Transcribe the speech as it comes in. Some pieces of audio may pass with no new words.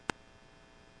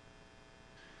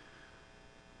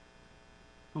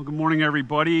Well, good morning,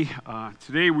 everybody.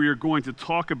 Today we are going to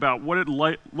talk about what it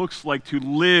looks like to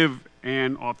live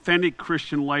an authentic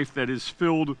Christian life that is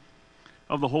filled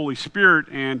of the Holy Spirit.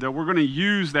 And we're going to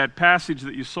use that passage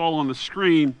that you saw on the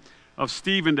screen of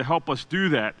Stephen to help us do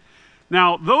that.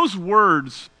 Now, those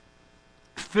words,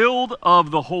 filled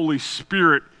of the Holy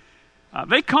Spirit,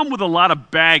 they come with a lot of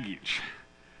baggage.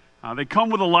 They come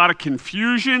with a lot of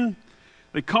confusion.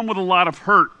 They come with a lot of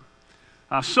hurt.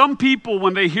 Some people,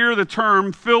 when they hear the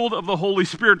term filled of the Holy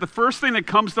Spirit, the first thing that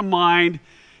comes to mind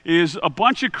is a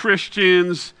bunch of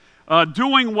Christians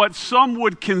doing what some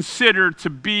would consider to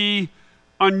be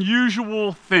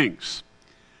unusual things.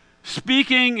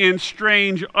 Speaking in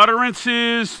strange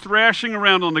utterances, thrashing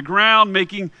around on the ground,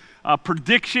 making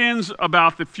predictions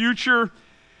about the future.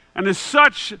 And as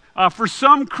such, for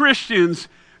some Christians,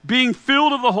 being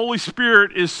filled of the Holy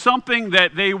Spirit is something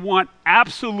that they want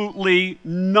absolutely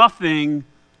nothing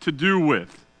to do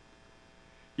with.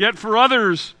 Yet for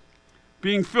others,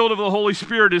 being filled of the Holy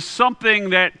Spirit is something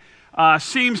that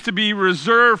seems to be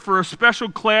reserved for a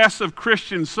special class of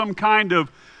Christians, some kind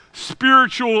of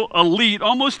spiritual elite,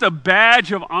 almost a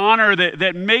badge of honor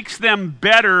that makes them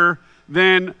better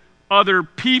than other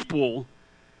people,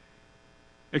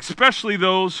 especially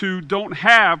those who don't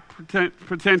have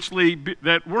potentially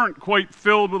that weren't quite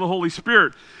filled with the Holy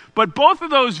Spirit. But both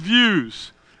of those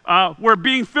views, where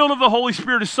being filled with the Holy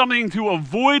Spirit is something to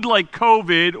avoid like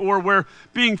COVID, or where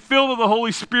being filled with the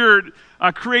Holy Spirit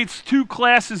creates two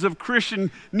classes of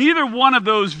Christian, neither one of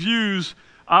those views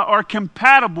are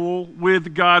compatible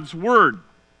with God's Word.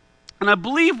 And I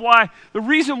believe the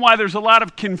reason why there's a lot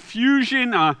of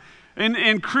confusion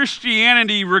in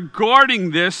Christianity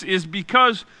regarding this is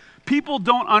because people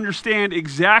don't understand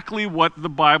exactly what the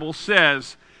Bible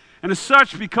says. And as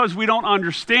such, because we don't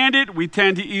understand it, we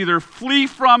tend to either flee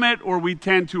from it or we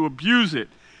tend to abuse it.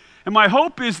 And my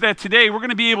hope is that today we're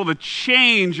going to be able to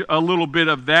change a little bit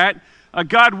of that.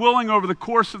 God willing, over the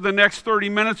course of the next 30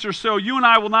 minutes or so, you and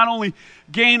I will not only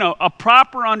gain a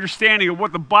proper understanding of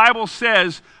what the Bible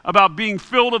says about being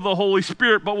filled of the Holy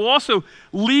Spirit, but we'll also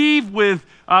leave with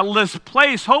this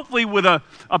place, hopefully with a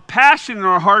passion in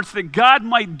our hearts that God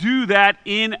might do that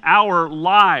in our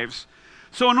lives.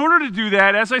 So in order to do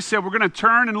that, as I said, we're going to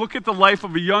turn and look at the life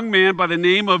of a young man by the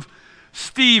name of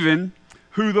Stephen,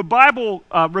 who the Bible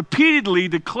repeatedly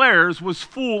declares was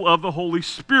full of the Holy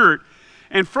Spirit.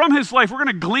 And from his life, we're going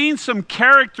to glean some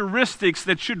characteristics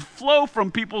that should flow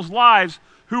from people's lives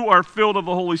who are filled of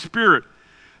the Holy Spirit.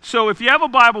 So if you have a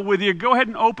Bible with you, go ahead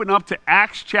and open up to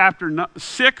Acts chapter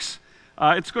 6.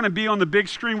 It's going to be on the big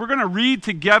screen. We're going to read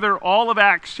together all of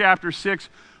Acts chapter 6.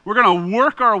 We're going to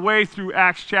work our way through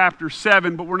Acts chapter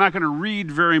 7, but we're not going to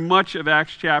read very much of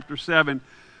Acts chapter 7.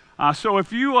 So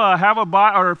if you have a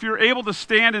Bible, or if you're able to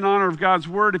stand in honor of God's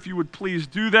Word, if you would please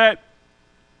do that.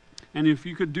 And if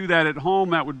you could do that at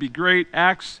home, that would be great.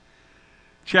 Acts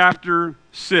chapter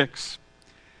 6.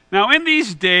 Now, in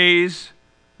these days,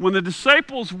 when the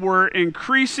disciples were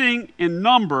increasing in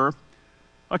number,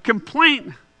 a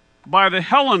complaint by the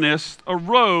Hellenists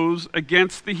arose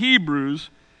against the Hebrews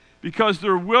because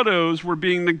their widows were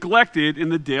being neglected in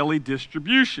the daily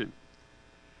distribution.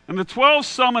 And the 12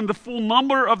 summoned the full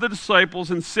number of the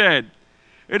disciples and said,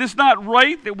 "It is not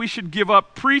right that we should give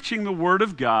up preaching the word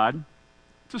of God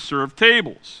to serve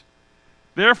tables.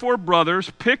 Therefore, brothers,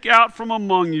 pick out from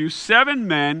among you 7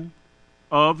 men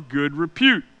of good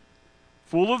repute,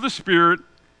 full of the Spirit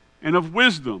and of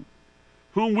wisdom,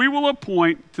 whom we will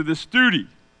appoint to this duty.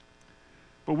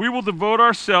 But we will devote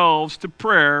ourselves to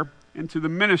prayer and to the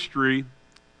ministry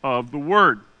of the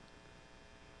word."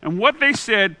 And what they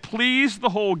said pleased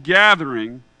the whole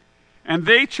gathering, and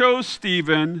they chose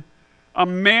Stephen, a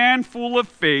man full of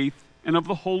faith and of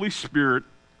the Holy Spirit,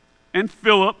 and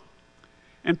Philip,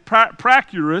 and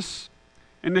Procurus,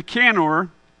 and Nicanor,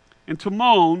 and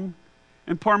Timon,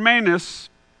 and Parmenas,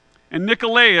 and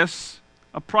Nicolaus,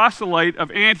 a proselyte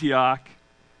of Antioch.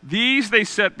 These they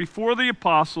set before the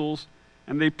apostles,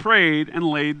 and they prayed and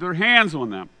laid their hands on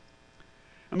them.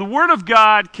 And the word of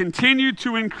God continued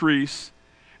to increase,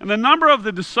 and the number of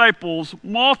the disciples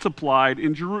multiplied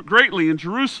greatly in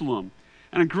Jerusalem,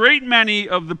 and a great many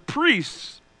of the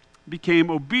priests became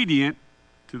obedient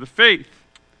to the faith.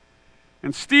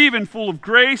 And Stephen, full of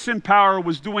grace and power,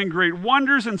 was doing great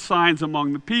wonders and signs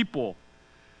among the people.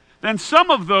 Then some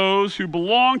of those who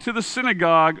belonged to the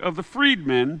synagogue of the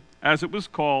freedmen, as it was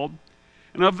called,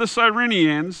 and of the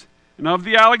Cyrenians, and of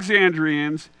the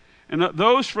Alexandrians, and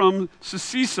those from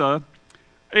Cilicia,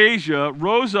 Asia,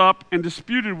 rose up and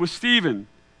disputed with Stephen,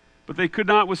 but they could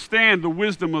not withstand the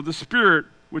wisdom of the Spirit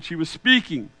which he was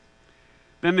speaking.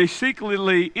 Then they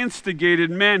secretly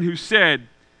instigated men who said,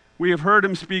 we have heard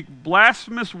him speak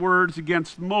blasphemous words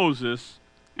against Moses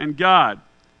and God.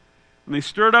 And they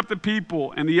stirred up the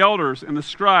people and the elders and the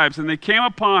scribes, and they came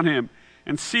upon him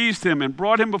and seized him and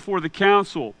brought him before the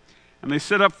council. And they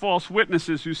set up false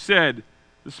witnesses who said,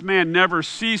 this man never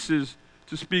ceases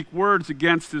to speak words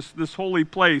against this holy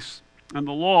place and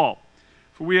the law.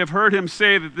 For we have heard him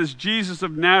say that this Jesus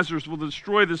of Nazareth will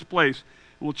destroy this place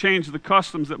and will change the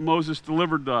customs that Moses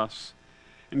delivered to us.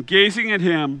 And gazing at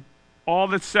him, all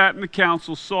that sat in the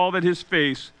council saw that his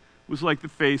face was like the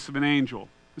face of an angel.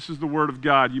 This is the word of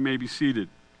God. You may be seated.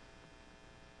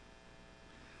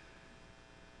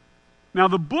 Now,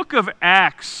 the book of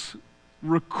Acts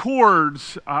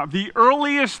records the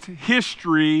earliest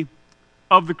history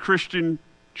of the Christian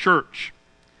church.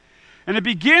 And it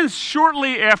begins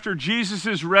shortly after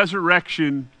Jesus'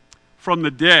 resurrection from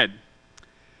the dead.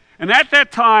 And at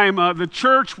that time, the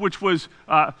church, which was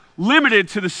limited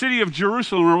to the city of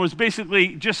Jerusalem, or was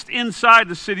basically just inside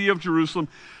the city of Jerusalem,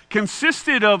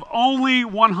 consisted of only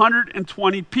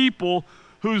 120 people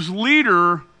whose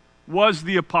leader was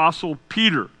the Apostle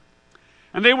Peter.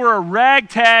 And they were a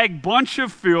ragtag bunch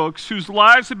of folks whose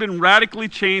lives had been radically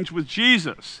changed with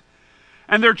Jesus.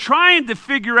 And they're trying to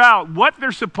figure out what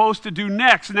they're supposed to do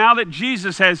next now that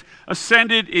Jesus has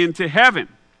ascended into heaven.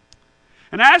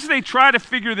 And as they try to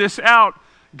figure this out,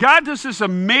 God does this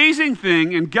amazing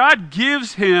thing, and God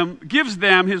gives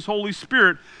them his Holy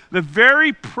Spirit, the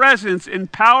very presence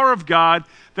and power of God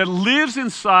that lives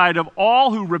inside of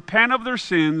all who repent of their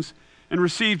sins and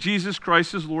receive Jesus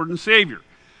Christ as Lord and Savior.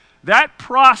 That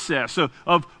process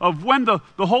of when the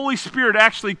Holy Spirit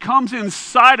actually comes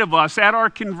inside of us at our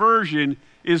conversion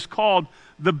is called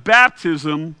the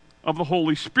baptism of the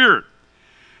Holy Spirit.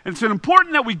 And it's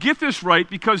important that we get this right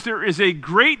because there is a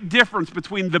great difference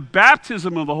between the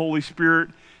baptism of the Holy Spirit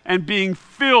and being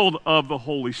filled of the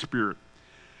Holy Spirit.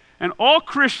 And all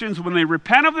Christians, when they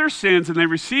repent of their sins and they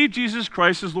receive Jesus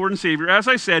Christ as Lord and Savior, as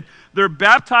I said, they're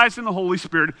baptized in the Holy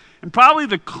Spirit. And probably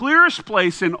the clearest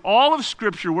place in all of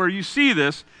Scripture where you see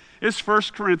this is 1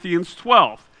 Corinthians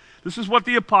 12. This is what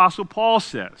the Apostle Paul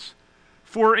says.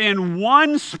 For in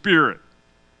one Spirit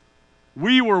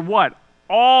we were what?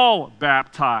 All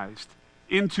baptized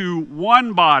into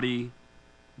one body,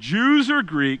 Jews or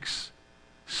Greeks,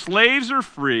 slaves or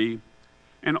free,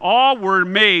 and all were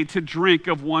made to drink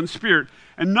of one Spirit.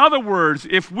 In other words,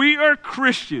 if we are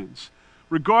Christians,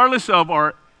 regardless of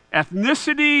our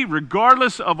ethnicity,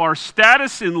 regardless of our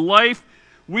status in life,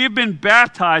 we have been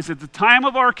baptized at the time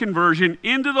of our conversion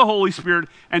into the Holy Spirit,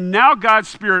 and now God's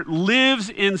Spirit lives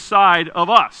inside of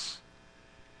us.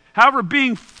 However,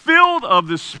 being filled of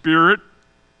the Spirit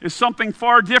is something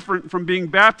far different from being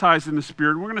baptized in the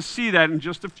Spirit. We're going to see that in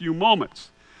just a few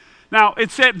moments. Now,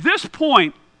 it's at this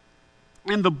point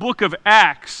in the book of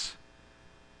Acts,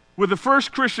 with the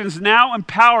first Christians now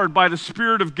empowered by the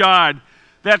Spirit of God,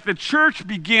 that the church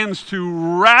begins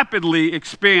to rapidly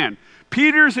expand.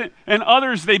 Peter's and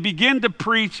others, they begin to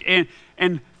preach,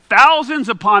 and thousands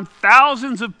upon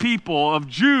thousands of people, of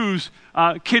Jews,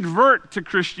 convert to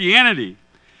Christianity.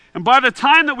 And by the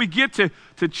time that we get to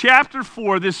chapter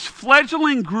 4, this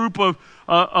fledgling group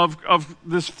of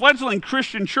this fledgling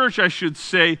Christian church, I should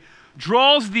say,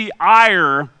 draws the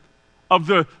ire of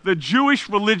the Jewish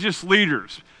religious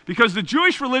leaders. Because the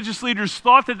Jewish religious leaders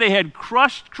thought that they had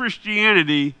crushed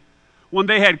Christianity when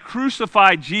they had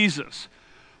crucified Jesus.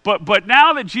 But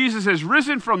now that Jesus has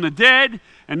risen from the dead,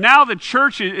 and now the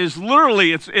church is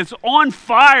literally, it's on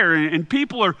fire, and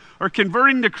people are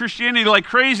converting to Christianity like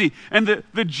crazy. And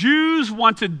the Jews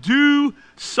want to do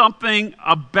something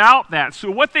about that.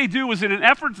 So what they do is, in an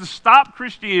effort to stop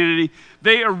Christianity,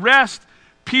 they arrest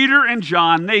Peter and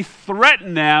John, they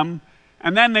threaten them,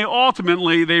 and then they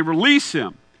release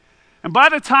him. And by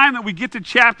the time that we get to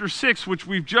chapter 6, which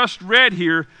we've just read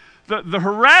here, the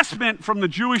harassment from the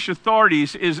Jewish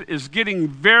authorities is getting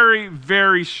very,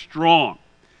 very strong.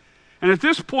 And at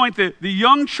this point, the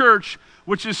young church,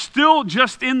 which is still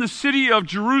just in the city of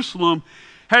Jerusalem,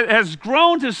 has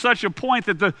grown to such a point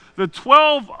that the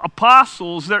 12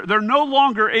 apostles, they're no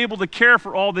longer able to care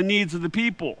for all the needs of the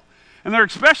people. And they're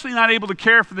especially not able to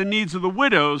care for the needs of the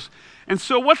widows. And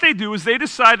so what they do is they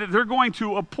decide that they're going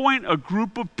to appoint a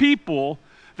group of people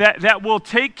that will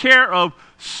take care of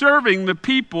serving the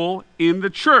people in the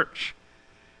church.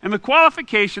 And the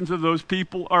qualifications of those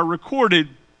people are recorded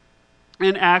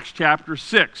in Acts chapter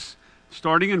 6,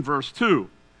 starting in verse 2.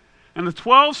 And the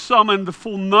 12 summoned the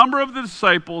full number of the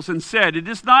disciples and said, "It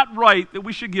is not right that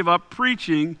we should give up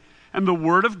preaching and the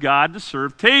word of God to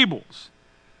serve tables.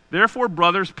 Therefore,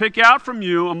 brothers, pick out from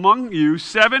you, among you,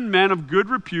 7 men of good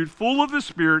repute, full of the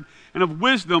Spirit and of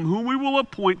wisdom, whom we will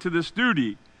appoint to this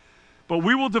duty. but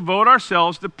we will devote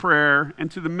ourselves to prayer and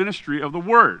to the ministry of the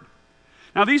word.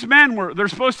 Now, these men they're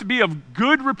supposed to be of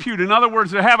good repute. In other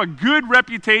words, they have a good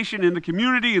reputation in the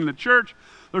community, in the church.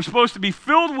 They're supposed to be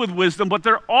filled with wisdom, but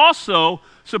they're also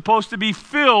supposed to be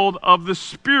filled of the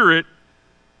Spirit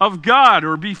of God,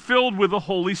 or be filled with the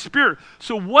Holy Spirit.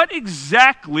 So what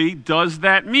exactly does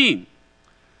that mean?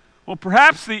 Well,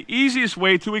 perhaps the easiest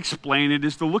way to explain it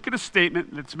is to look at a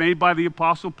statement that's made by the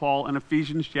Apostle Paul in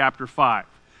Ephesians chapter 5.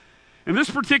 In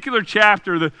this particular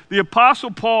chapter, the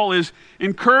Apostle Paul is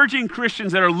encouraging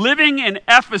Christians that are living in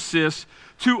Ephesus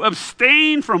to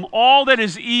abstain from all that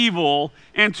is evil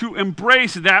and to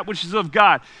embrace that which is of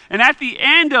God. And at the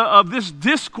end of this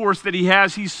discourse that he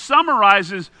has, he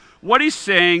summarizes what he's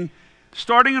saying,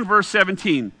 starting in verse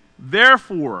 17.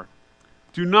 Therefore,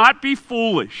 do not be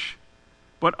foolish,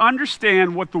 but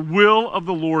understand what the will of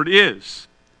the Lord is.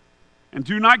 And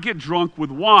do not get drunk with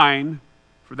wine,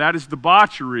 for that is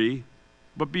debauchery,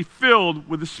 but be filled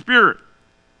with the Spirit,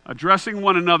 addressing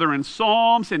one another in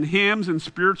psalms and hymns and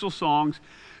spiritual songs,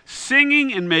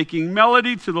 singing and making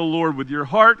melody to the Lord with your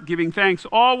heart, giving thanks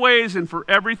always and for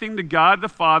everything to God the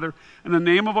Father in the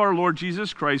name of our Lord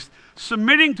Jesus Christ,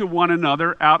 submitting to one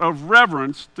another out of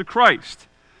reverence to Christ.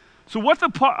 So what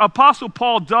the Apostle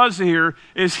Paul does here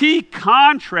is he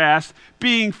contrasts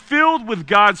being filled with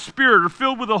God's Spirit or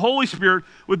filled with the Holy Spirit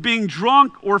with being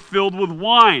drunk or filled with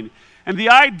wine. And the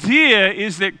idea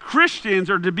is that Christians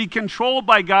are to be controlled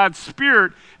by God's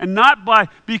Spirit and not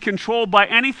be controlled by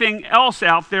anything else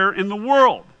out there in the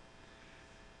world.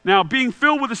 Now, being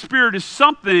filled with the Spirit is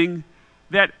something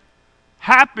that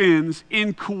happens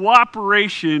in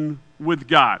cooperation with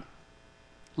God.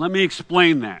 Let me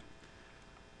explain that.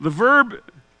 The verb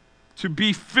to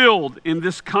be filled in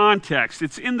this context,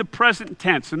 it's in the present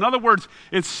tense. In other words,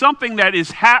 it's something that is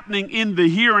happening in the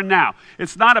here and now.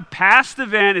 It's not a past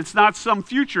event, it's not some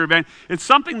future event, it's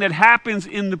something that happens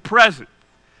in the present.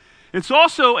 It's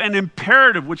also an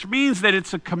imperative, which means that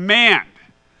it's a command.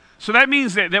 So that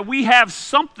means that we have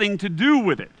something to do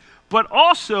with it. But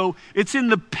also, it's in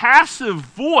the passive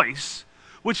voice,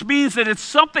 which means that it's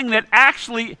something that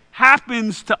actually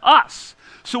happens to us.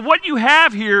 So what you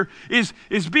have here is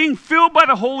being filled by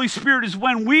the Holy Spirit is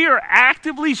when we are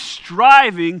actively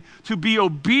striving to be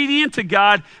obedient to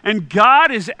God, and God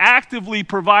is actively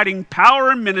providing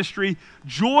power in ministry,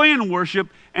 joy in worship,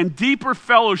 and deeper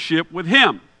fellowship with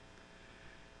Him.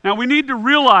 Now we need to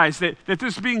realize that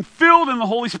this being filled in the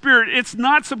Holy Spirit, it's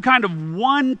not some kind of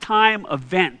one-time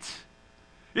event.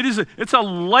 It's a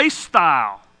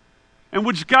lifestyle in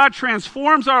which God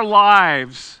transforms our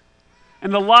lives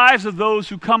and the lives of those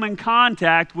who come in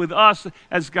contact with us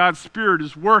as God's Spirit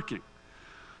is working.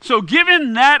 So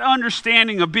given that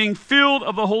understanding of being filled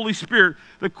of the Holy Spirit,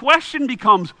 the question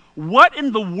becomes, what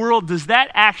in the world does that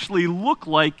actually look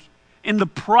like in the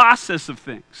process of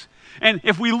things? And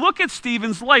if we look at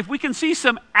Stephen's life, we can see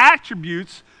some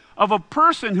attributes of a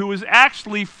person who is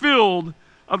actually filled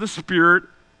of the Spirit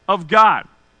of God.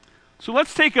 So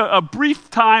let's take a brief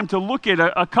time to look at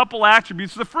a couple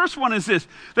attributes. The first one is this,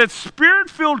 that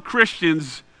Spirit-filled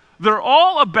Christians, they're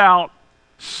all about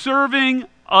serving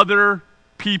other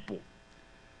people.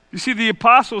 You see, the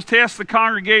apostles tasked the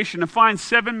congregation to find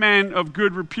 7 men of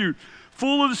good repute,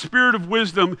 full of the spirit of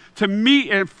wisdom to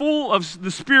meet, and full of the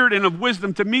spirit and of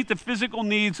wisdom to meet the physical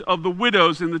needs of the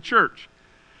widows in the church.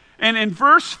 And in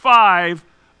verse 5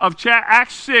 of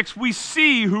Acts 6, we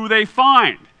see who they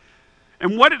find.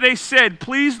 And what they said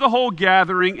pleased the whole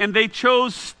gathering, and they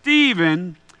chose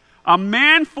Stephen, a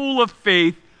man full of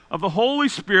faith, of the Holy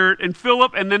Spirit, and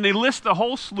Philip, and then they list the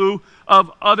whole slew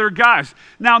of other guys.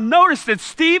 Now notice that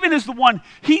Stephen is the one,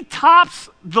 he tops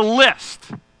the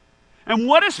list. And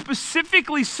what is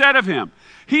specifically said of him?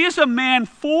 He is a man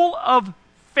full of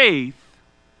faith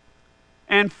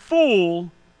and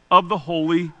full of the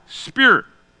Holy Spirit.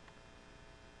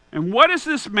 And what is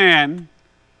this man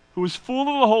who is full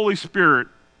of the Holy Spirit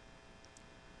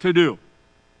to do?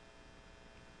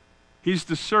 He's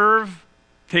to serve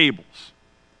tables.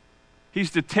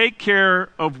 He's to take care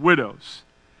of widows.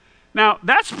 Now,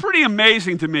 that's pretty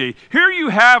amazing to me. Here you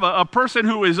have a person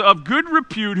who is of good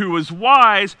repute, who is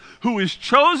wise, who is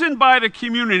chosen by the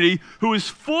community, who is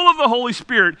full of the Holy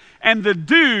Spirit, and the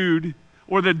dude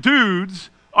or the dudes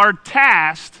are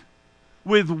tasked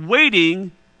with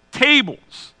waiting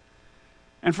tables.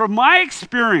 And from my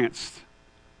experience,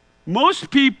 most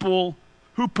people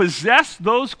who possess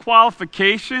those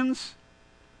qualifications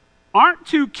aren't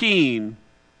too keen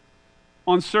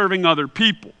on serving other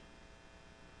people.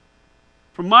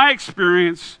 From my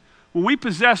experience, when we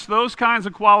possess those kinds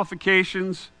of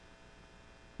qualifications,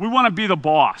 we want to be the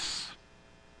boss.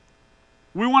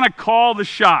 We want to call the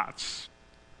shots.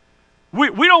 We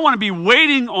don't want to be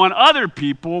waiting on other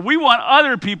people. We want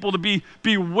other people to be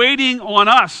waiting on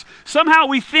us. Somehow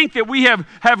we think that we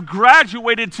have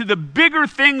graduated to the bigger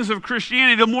things of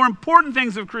Christianity, the more important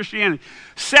things of Christianity.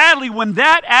 Sadly, when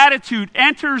that attitude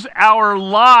enters our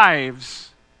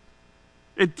lives,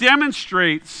 it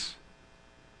demonstrates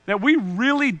that we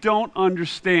really don't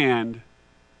understand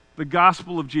the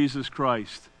gospel of Jesus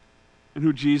Christ and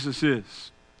who Jesus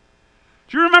is.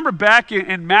 Do you remember back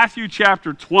in Matthew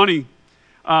chapter 20,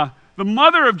 the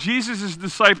mother of Jesus'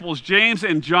 disciples, James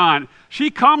and John, she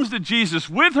comes to Jesus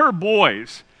with her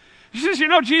boys. She says,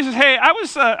 Jesus, hey, I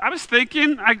was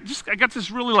thinking, I got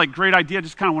this really great idea. I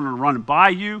just kind of wanted to run it by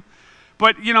you.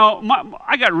 But,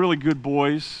 I got really good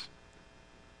boys.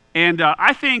 And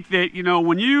I think that,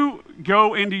 when you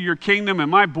go into your kingdom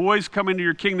and my boys come into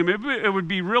your kingdom, it would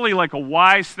be really like a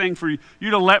wise thing for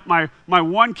you to let my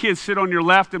one kid sit on your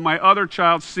left and my other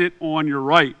child sit on your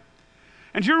right.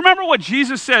 And do you remember what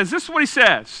Jesus says? This is what he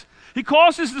says. He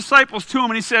calls his disciples to him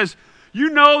and he says, you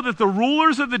know that the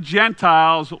rulers of the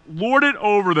Gentiles lord it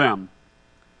over them,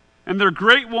 and their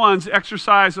great ones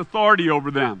exercise authority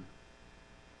over them.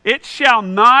 It shall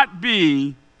not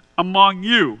be among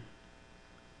you.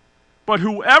 But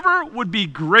whoever would be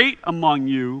great among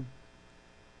you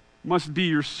must be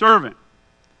your servant.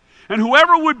 And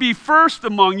whoever would be first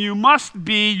among you must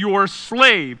be your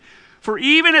slave. For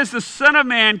even as the Son of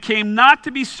Man came not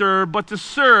to be served, but to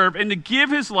serve and to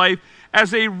give his life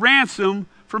as a ransom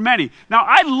for many. Now,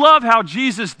 I love how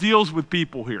Jesus deals with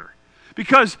people here.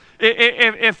 Because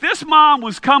if this mom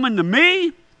was coming to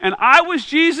me, and I was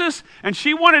Jesus, and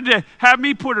she wanted to have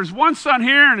me put his one son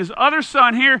here and his other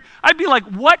son here, I'd be like,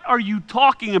 what are you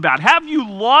talking about? Have you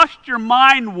lost your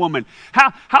mind, woman?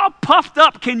 How puffed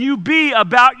up can you be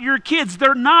about your kids?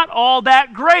 They're not all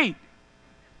that great.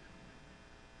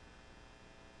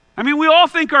 I mean, we all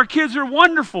think our kids are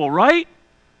wonderful, right?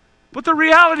 But the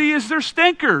reality is they're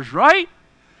stinkers, right?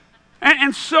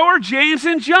 And so are James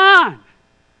and John.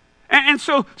 And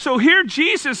so here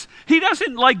Jesus, he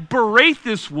doesn't berate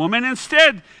this woman.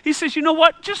 Instead, he says, you know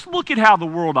what? Just look at how the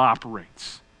world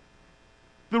operates.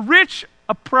 The rich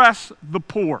oppress the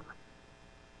poor.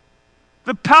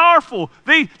 The powerful,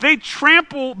 they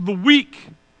trample the weak.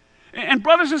 And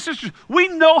brothers and sisters, we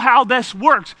know how this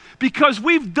works because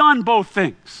we've done both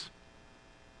things.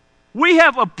 We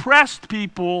have oppressed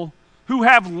people who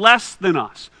have less than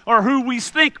us, or who we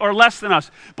think are less than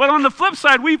us. But on the flip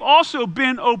side, we've also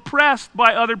been oppressed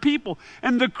by other people.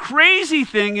 And the crazy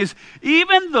thing is,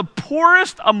 even the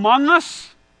poorest among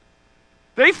us,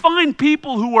 they find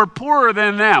people who are poorer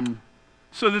than them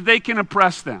so that they can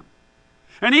oppress them.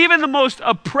 And even the most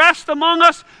oppressed among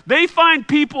us, they find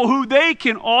people who they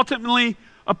can ultimately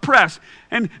oppress.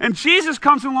 And Jesus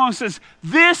comes along and says,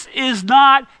 this is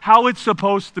not how it's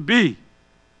supposed to be.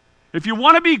 If you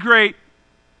want to be great,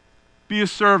 be a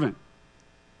servant.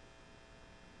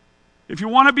 If you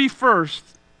want to be first,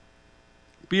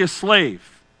 be a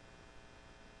slave.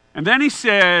 And then he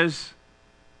says,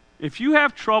 if you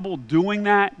have trouble doing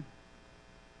that,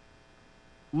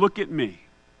 look at me.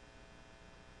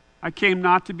 I came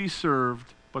not to be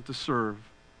served, but to serve.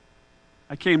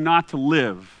 I came not to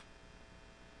live,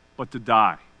 but to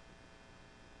die.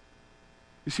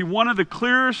 You see, one of the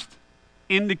clearest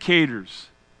indicators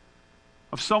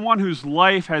of someone whose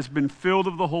life has been filled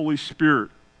with the Holy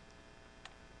Spirit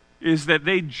is that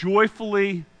they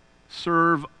joyfully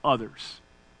serve others.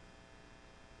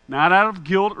 Not out of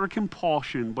guilt or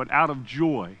compulsion, but out of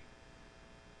joy.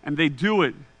 And they do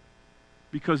it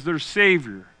because their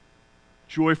Savior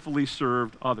joyfully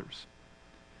served others.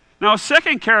 Now, a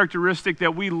second characteristic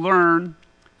that we learn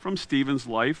from Stephen's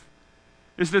life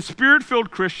is that Spirit-filled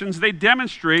Christians, they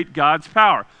demonstrate God's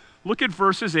power. Look at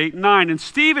verses 8 and 9. And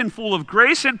Stephen, full of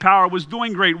grace and power, was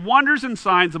doing great wonders and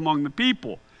signs among the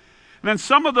people. And then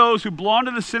some of those who belonged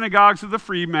to the synagogues of the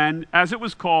freemen, as it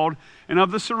was called, and of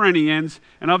the Cyrenians,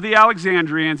 and of the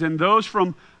Alexandrians, and those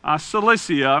from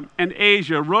Cilicia and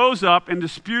Asia, rose up and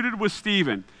disputed with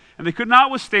Stephen. And they could not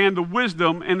withstand the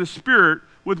wisdom and the spirit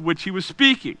with which he was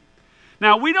speaking.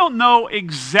 Now, we don't know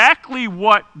exactly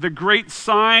what the great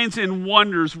signs and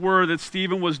wonders were that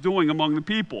Stephen was doing among the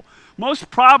people.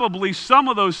 Most probably some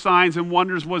of those signs and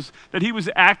wonders was that he was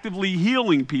actively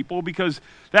healing people, because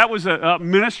that was a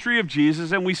ministry of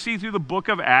Jesus, and we see through the book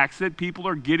of Acts that people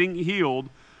are getting healed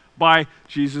by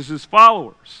Jesus'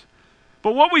 followers.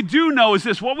 But what we do know is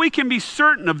this, what we can be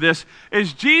certain of this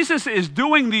is Jesus is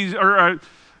doing these,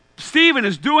 Stephen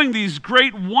is doing these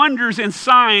great wonders and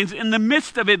signs in the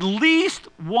midst of at least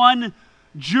one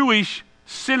Jewish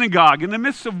synagogue, in the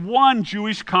midst of one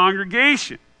Jewish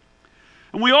congregation.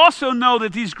 And we also know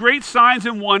that these great signs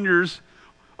and wonders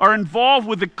are involved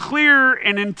with the clear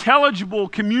and intelligible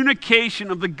communication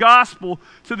of the gospel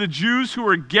to the Jews who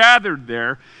are gathered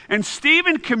there. And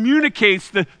Stephen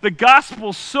communicates the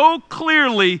gospel so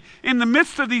clearly in the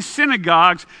midst of these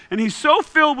synagogues, and he's so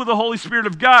filled with the Holy Spirit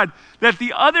of God that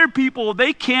the other people,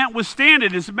 they can't withstand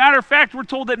it. As a matter of fact, we're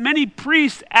told that many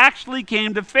priests actually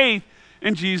came to faith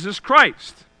in Jesus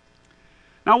Christ.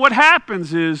 Now what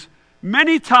happens is,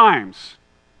 many times,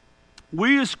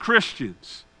 we as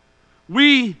Christians,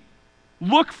 we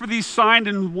look for these signs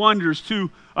and wonders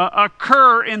to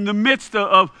occur in the midst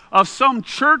of some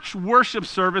church worship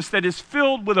service that is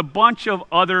filled with a bunch of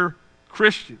other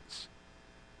Christians.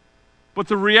 But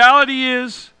the reality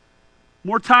is,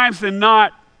 more times than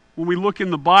not, when we look in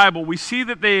the Bible, we see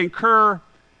that they occur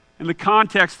in the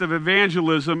context of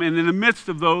evangelism and in the midst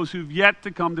of those who've yet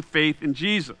to come to faith in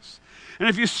Jesus. And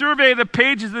if you survey the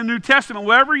pages of the New Testament,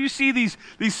 wherever you see these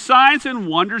signs and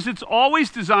wonders, it's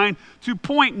always designed to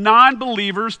point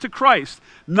non-believers to Christ.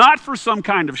 Not for some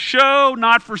kind of show,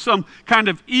 not for some kind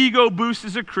of ego boost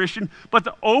as a Christian, but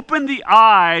to open the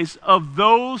eyes of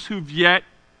those who've yet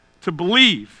to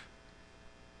believe.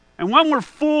 And when we're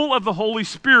full of the Holy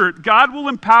Spirit, God will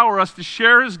empower us to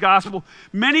share His gospel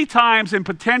many times in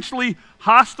potentially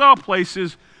hostile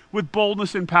places with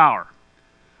boldness and power.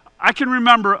 I can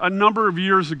remember a number of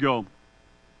years ago,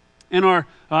 and our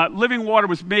Living Water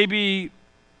was maybe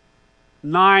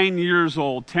 9 years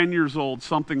old, 10 years old,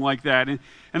 something like that.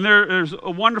 And there's a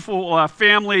wonderful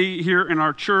family here in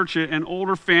our church, an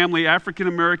older family,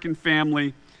 African-American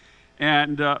family,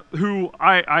 and who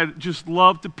I just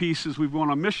love to pieces. We've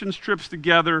gone on missions trips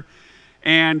together,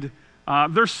 and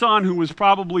their son, who was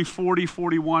probably 40,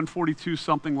 41, 42,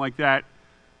 something like that,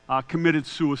 committed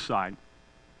suicide.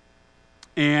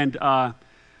 And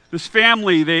this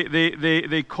family,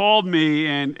 they called me,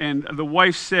 and the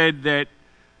wife said that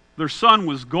their son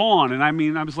was gone. And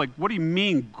I was like, what do you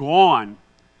mean gone?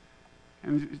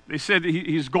 And they said,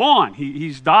 he's gone.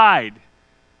 He's died.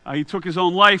 He took his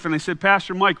own life. And they said,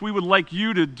 Pastor Mike, we would like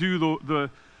you to do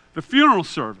the funeral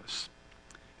service.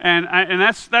 And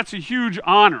that's a huge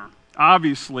honor,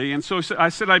 obviously. And so I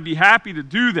said I'd be happy to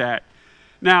do that.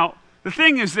 Now, the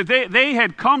thing is that they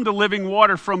had come to Living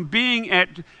Water from being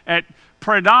at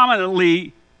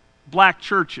predominantly black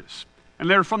churches, and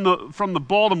they're from the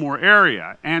Baltimore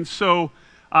area. And so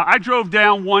I drove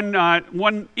down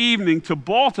one evening to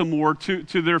Baltimore to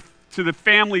the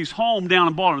family's home down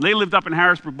in Baltimore. They lived up in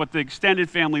Harrisburg, but the extended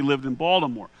family lived in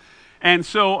Baltimore. And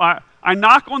so I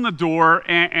knock on the door,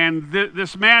 and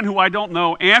this man who I don't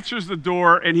know answers the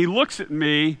door, and he looks at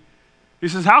me. He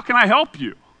says, "How can I help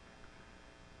you?"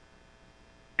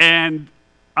 And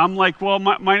I'm like, well,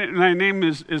 my name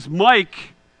is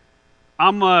Mike.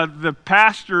 I'm the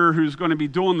pastor who's going to be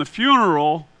doing the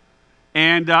funeral,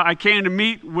 and I came to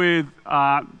meet with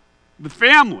the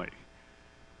family.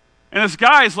 And this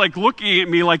guy is like looking at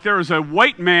me like there was a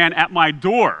white man at my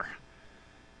door.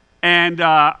 And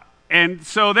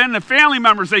so then the family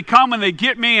members, they come and they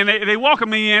get me and they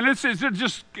welcome me in. They're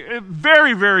just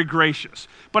very, very gracious.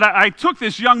 But I took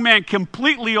this young man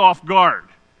completely off guard.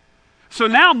 So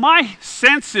now my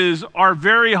senses are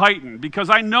very heightened because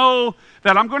I know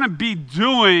that I'm going to be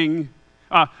doing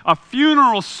a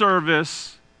funeral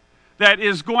service that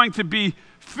is going to be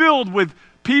filled with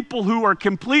people who are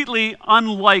completely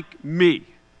unlike me.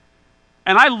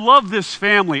 And I love this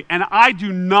family, and I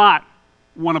do not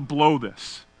want to blow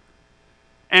this.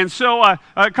 And so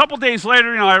a couple days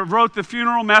later, I wrote the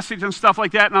funeral message and stuff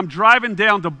like that, and I'm driving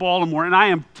down to Baltimore, and I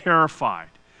am terrified.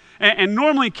 And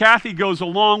normally Kathy goes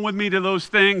along with me to those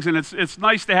things, and it's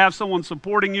nice to have someone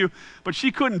supporting you, but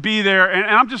she couldn't be there, and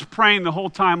I'm just praying the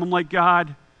whole time. I'm like,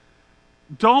 God,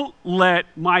 don't let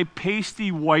my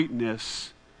pasty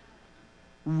whiteness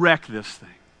wreck this thing.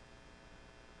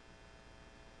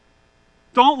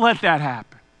 Don't let that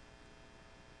happen.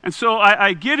 And so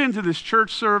I get into this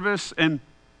church service, and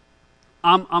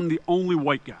I'm the only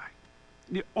white guy,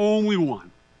 the only one.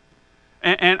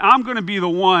 And I'm going to be the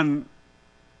one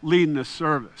leading this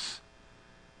service.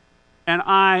 And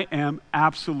I am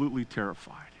absolutely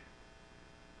terrified.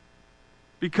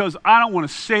 Because I don't want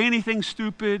to say anything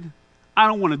stupid. I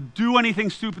don't want to do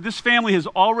anything stupid. This family has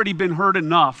already been hurt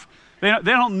enough. They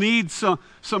don't need some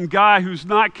guy who's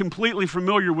not completely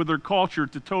familiar with their culture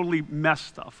to totally mess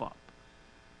stuff up.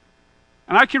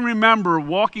 And I can remember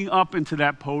walking up into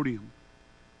that podium.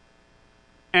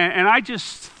 And I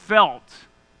just felt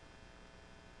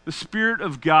the Spirit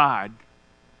of God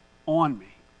on me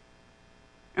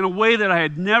in a way that I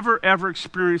had never, ever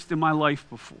experienced in my life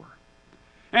before.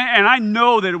 And I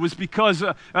know that it was because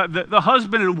the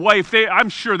husband and wife, I'm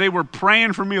sure they were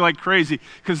praying for me like crazy.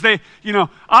 Because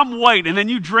I'm white, and then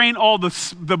you drain all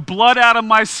the blood out of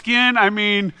my skin. I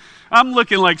mean, I'm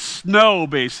looking like snow,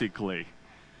 basically.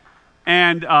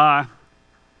 And, God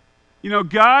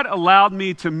allowed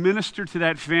me to minister to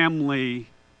that family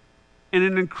in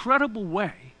an incredible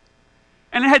way.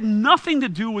 And it had nothing to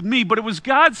do with me, but it was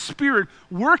God's Spirit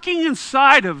working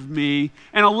inside of me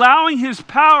and allowing His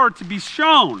power to be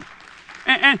shown.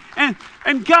 And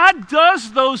God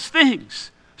does those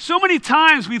things. So many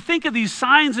times we think of these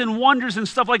signs and wonders and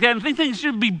stuff like that and think things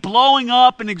should be blowing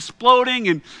up and exploding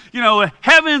and,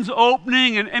 heavens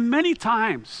opening. And many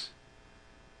times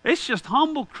it's just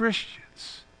humble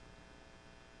Christians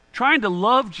trying to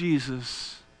love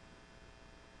Jesus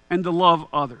and to love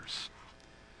others.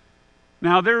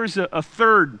 Now, there is a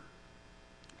third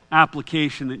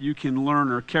application that you can learn,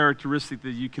 or a characteristic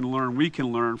that you can learn, we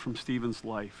can learn from Stephen's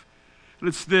life. And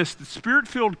it's this: the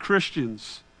Spirit-filled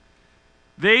Christians,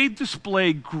 they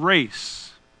display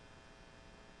grace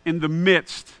in the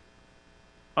midst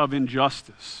of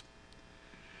injustice.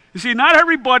 You see, not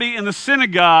everybody in the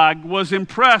synagogue was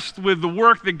impressed with the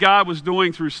work that God was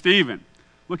doing through Stephen.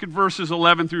 Look at verses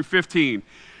 11 through 15.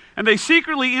 And they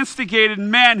secretly instigated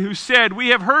men who said, "We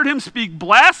have heard him speak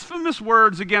blasphemous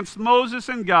words against Moses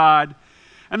and God."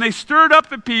 And they stirred up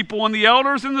the people and the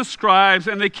elders and the scribes,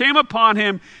 and they came upon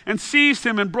him and seized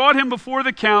him and brought him before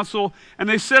the council. And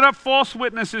they set up false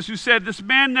witnesses who said, "This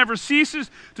man never ceases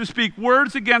to speak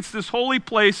words against this holy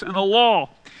place and the law.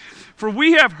 For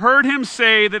we have heard him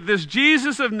say that this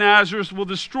Jesus of Nazareth will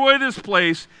destroy this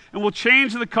place and will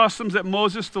change the customs that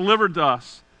Moses delivered to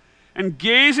us." And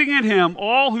gazing at him,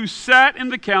 all who sat in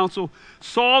the council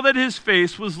saw that his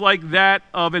face was like that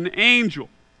of an angel.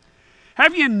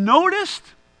 Have you noticed?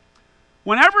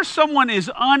 Whenever someone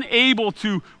is unable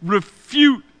to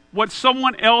refute what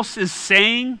someone else is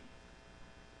saying,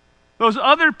 those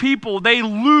other people, they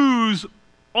lose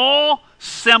all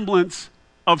semblance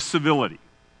of civility.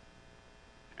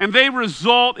 And they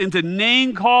result into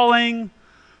name-calling,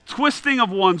 twisting of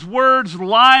one's words,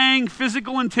 lying,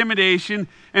 physical intimidation,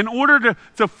 in order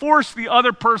to force the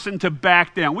other person to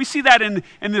back down. We see that in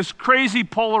this crazy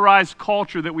polarized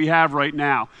culture that we have right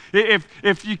now. If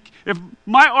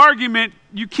my argument,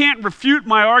 you can't refute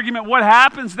my argument, what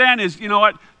happens then is, you're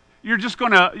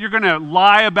gonna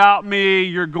lie about me,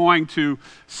 you're going to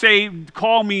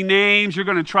call me names, you're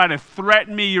gonna try to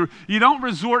threaten me. You don't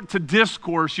resort to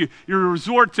discourse, you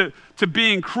resort to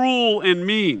being cruel and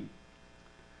mean.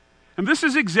 And this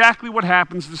is exactly what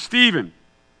happens to Stephen.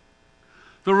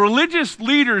 The religious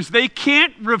leaders, they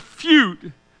can't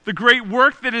refute the great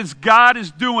work that God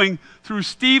is doing through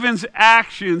Stephen's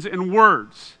actions and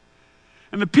words.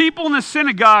 And the people in the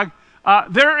synagogue,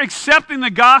 they're accepting the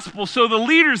gospel, so the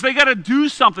leaders, they got to do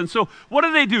something. So what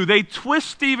do? They twist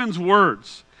Stephen's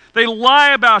words. They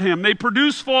lie about him. They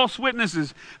produce false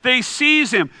witnesses. They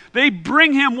seize him. They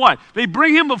bring him what? They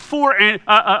bring him before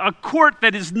a court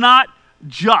that is not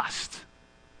just.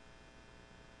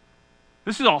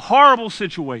 This is a horrible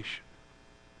situation.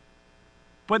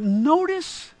 But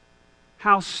notice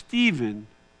how Stephen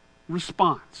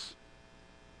responds.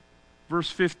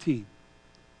 Verse 15.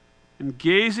 And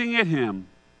gazing at him,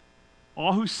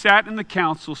 all who sat in the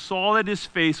council saw that his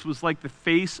face was like the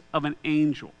face of an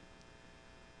angel.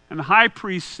 And the high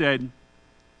priest said,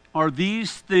 "Are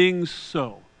these things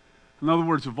so?" In other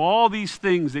words, of all these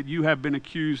things that you have been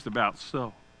accused about,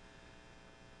 so.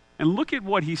 And look at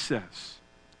what he says.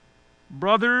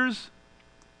 "Brothers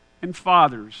and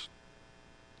fathers,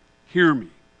 hear me."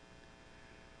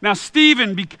 Now,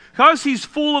 Stephen, because he's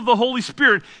full of the Holy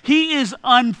Spirit, he is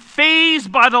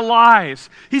unfazed by the lies.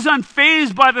 He's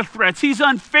unfazed by the threats. He's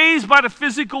unfazed by the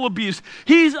physical abuse.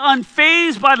 He's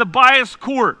unfazed by the biased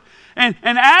court. And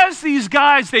as these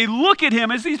guys, they look at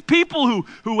him, as these people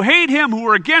who hate him, who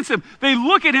are against him, they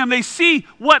look at him, they see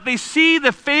what? They see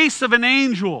the face of an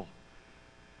angel.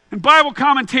 And Bible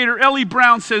commentator Ellie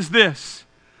Brown says this: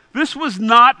 "This was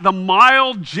not the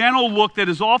mild, gentle look that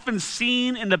is often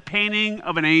seen in the painting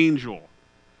of an angel,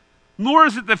 nor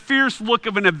is it the fierce look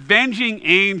of an avenging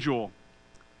angel,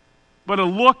 but a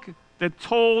look that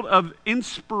told of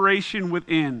inspiration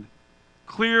within,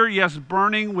 clear, yes,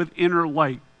 burning with inner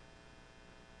light."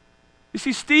 You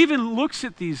see, Stephen looks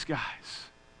at these guys,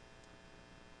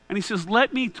 and he says,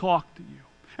 "Let me talk to you."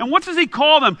 And what does he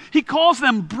call them? He calls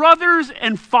them brothers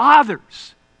and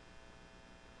fathers.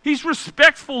 He's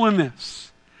respectful in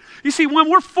this. You see, when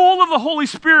we're full of the Holy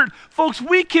Spirit, folks,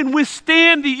 we can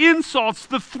withstand the insults,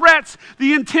 the threats,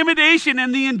 the intimidation,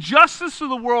 and the injustice of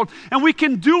the world, and we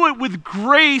can do it with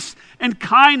grace and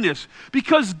kindness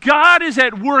because God is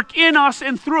at work in us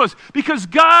and through us, because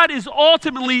God is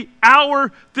ultimately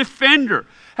our defender.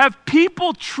 Have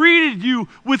people treated you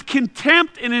with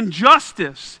contempt and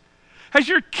injustice? Has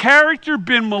your character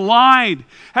been maligned?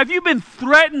 Have you been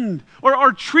threatened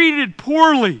or treated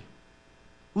poorly?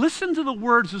 Listen to the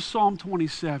words of Psalm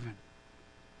 27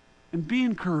 and be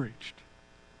encouraged.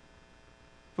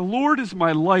 The Lord is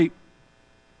my light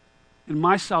and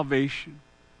my salvation.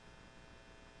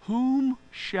 Whom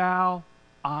shall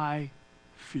I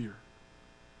fear?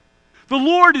 The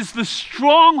Lord is the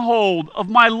stronghold of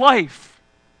my life.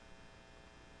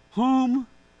 Whom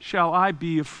shall I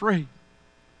be afraid?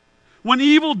 When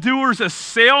evildoers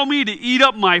assail me to eat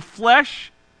up my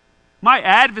flesh, my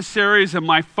adversaries and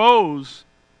my foes,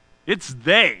 it's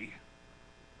they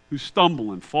who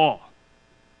stumble and fall.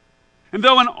 And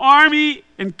though an army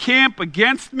encamp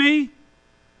against me,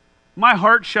 my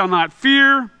heart shall not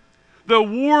fear. Though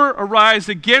war arise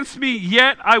against me,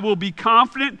 yet I will be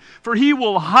confident, for he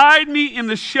will hide me in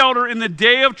the shelter in the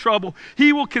day of trouble.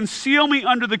 He will conceal me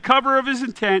under the cover of his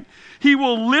intent. He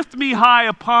will lift me high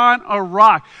upon a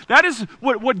rock. That is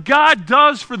what God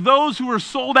does for those who are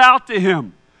sold out to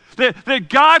him. That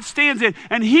God stands in,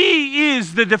 and he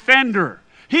is the defender.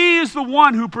 He is the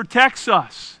one who protects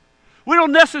us. We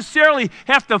don't necessarily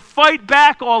have to fight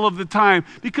back all of the time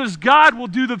because God will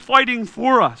do the fighting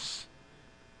for us.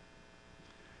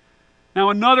 Now,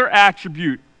 another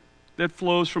attribute that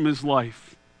flows from his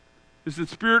life is that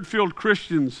Spirit-filled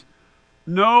Christians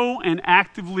know and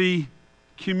actively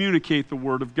communicate the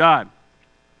Word of God.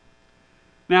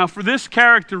 Now, for this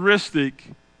characteristic,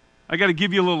 I got to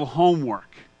give you a little homework.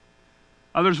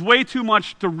 There's way too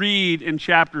much to read in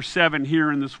chapter 7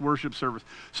 here in this worship service.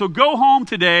 So go home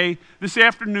today, this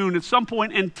afternoon, at some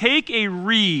point, and take a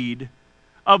read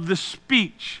of the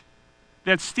speech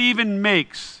that Stephen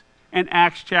makes in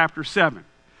Acts chapter 7.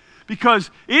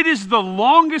 Because it is the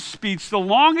longest speech, the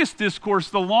longest discourse,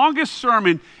 the longest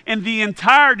sermon in the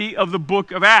entirety of the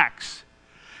book of Acts.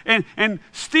 And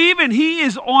Stephen, he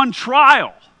is on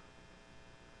trial.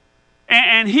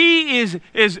 And he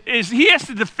he has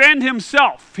to defend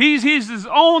himself. He's his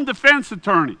own defense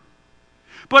attorney.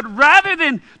 But rather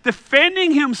than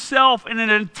defending himself in an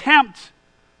attempt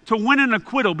to win an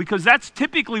acquittal, because that's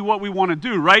typically what we want to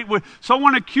do, right? When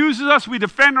someone accuses us, we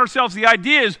defend ourselves. The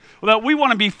idea is that we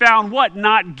want to be found what?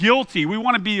 Not guilty. We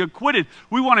want to be acquitted.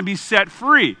 We want to be set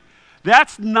free.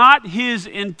 That's not his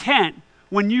intent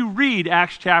when you read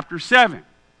Acts chapter 7.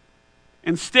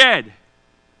 Instead,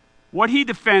 what he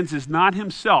defends is not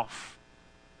himself.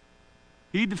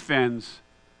 He defends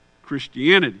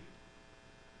Christianity.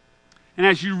 And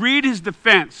as you read his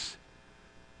defense,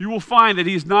 you will find that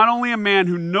he's not only a man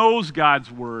who knows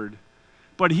God's word,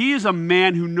 but he is a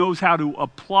man who knows how to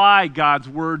apply God's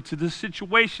word to the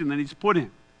situation that he's put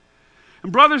in.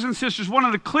 And brothers and sisters, one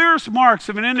of the clearest marks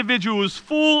of an individual who is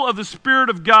full of the Spirit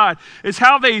of God is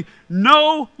how they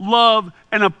know, love,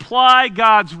 and apply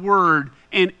God's word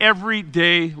in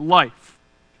everyday life.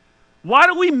 Why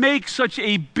do we make such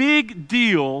a big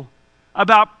deal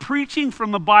about preaching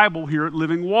from the Bible here at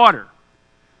Living Water?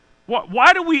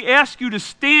 Why do we ask you to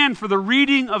stand for the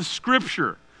reading of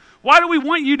Scripture? Why do we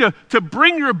want you to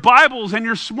bring your Bibles and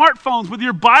your smartphones with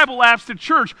your Bible apps to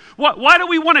church? Why do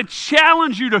we want to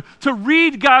challenge you to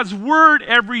read God's Word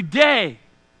every day?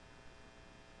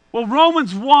 Well,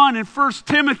 Romans 1 and 1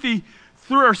 Timothy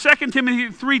or 2 Timothy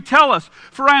 3 tell us,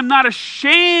 "For I am not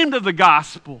ashamed of the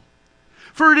gospel,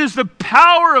 for it is the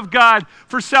power of God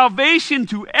for salvation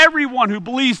to everyone who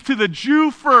believes, to the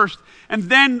Jew first, and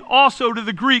then also to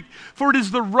the Greek. For it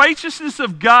is the righteousness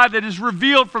of God that is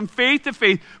revealed from faith to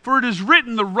faith. For it is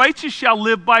written, the righteous shall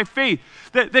live by faith."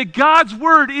 That God's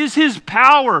word is his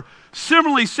power.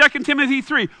 Similarly, 2 Timothy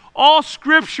 3, all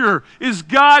scripture is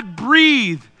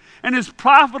God-breathed and is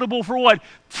profitable for what?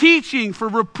 Teaching, for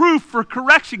reproof, for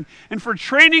correction, and for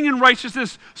training in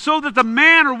righteousness, so that the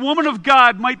man or woman of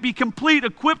God might be complete,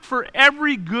 equipped for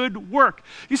every good work.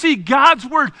 You see, God's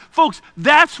word, folks,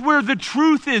 that's where the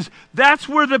truth is. That's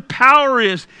where the power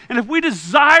is. And if we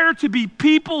desire to be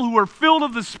people who are filled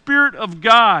of the Spirit of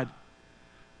God,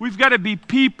 we've got to be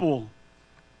people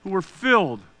who are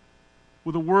filled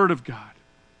with the Word of God.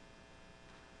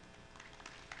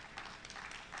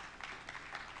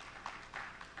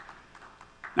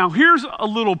 Now, here's a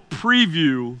little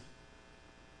preview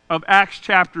of Acts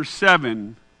chapter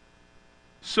 7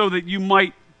 so that you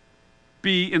might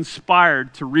be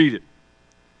inspired to read it.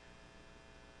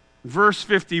 Verse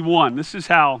 51, this is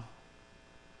how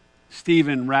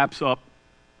Stephen wraps up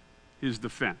his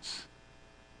defense.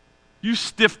 You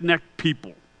stiff-necked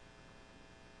people,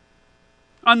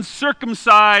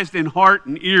 uncircumcised in heart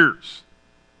and ears,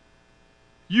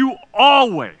 you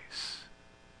always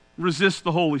resist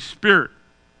the Holy Spirit.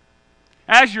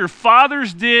 As your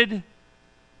fathers did,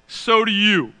 so do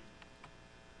you.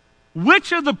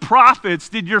 Which of the prophets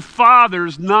did your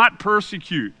fathers not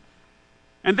persecute?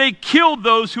 And they killed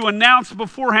those who announced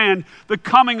beforehand the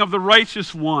coming of the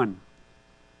righteous one,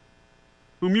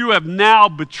 whom you have now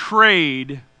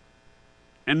betrayed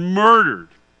and murdered.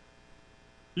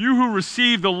 You who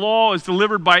received the law as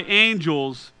delivered by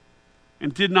angels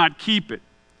and did not keep it.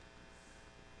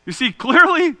 You see,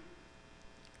 clearly,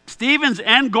 Stephen's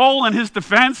end goal in his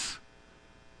defense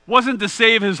wasn't to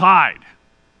save his hide,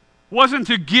 wasn't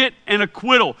to get an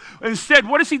acquittal. Instead,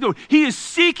 what is he doing? He is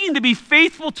seeking to be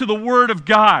faithful to the Word of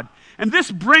God. And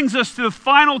this brings us to the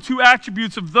final two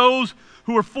attributes of those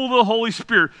who are full of the Holy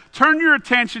Spirit. Turn your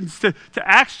attentions to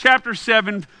Acts chapter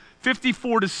 7,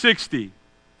 54 to 60.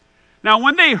 Now,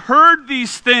 when they heard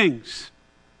these things,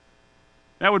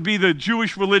 that would be the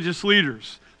Jewish religious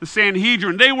leaders, the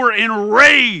Sanhedrin, they were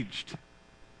enraged.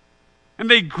 And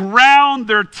they ground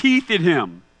their teeth at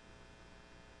him.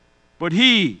 But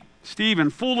he,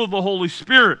 Stephen, full of the Holy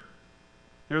Spirit,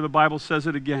 there the Bible says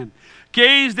it again,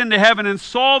 gazed into heaven and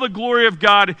saw the glory of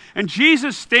God and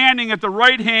Jesus standing at the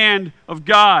right hand of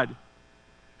God.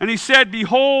 And he said,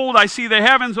 "Behold, I see the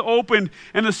heavens opened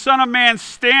and the Son of Man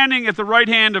standing at the right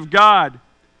hand of God."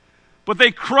 But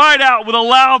they cried out with a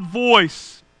loud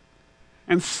voice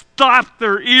and stopped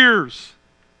their ears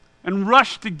and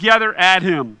rushed together at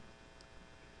him.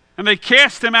 And they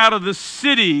cast him out of the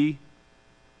city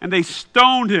and they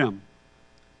stoned him.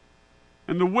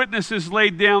 And the witnesses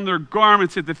laid down their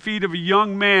garments at the feet of a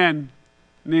young man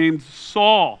named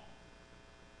Saul.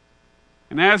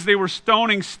 And as they were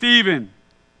stoning Stephen,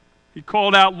 he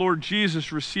called out, "Lord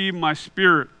Jesus, receive my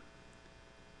spirit."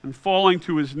 And falling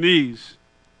to his knees,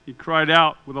 he cried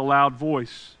out with a loud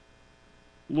voice,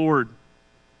 "Lord,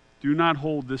 do not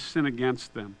hold this sin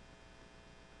against them."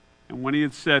 And when he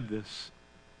had said this,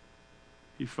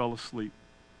 he fell asleep.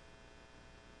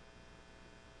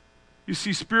 You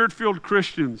see, Spirit-filled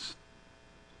Christians,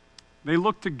 they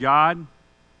look to God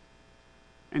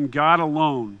and God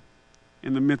alone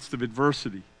in the midst of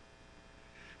adversity.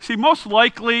 See, most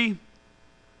likely,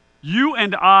 you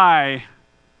and I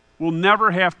will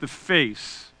never have to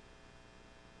face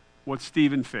what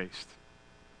Stephen faced,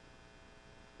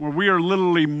 where we are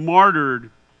literally martyred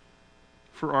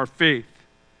for our faith.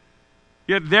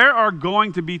 Yet there are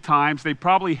going to be times, they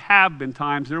probably have been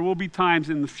times, there will be times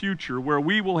in the future where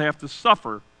we will have to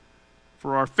suffer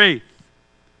for our faith.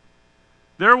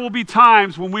 There will be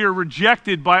times when we are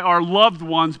rejected by our loved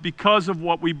ones because of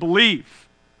what we believe.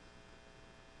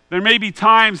 There may be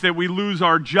times that we lose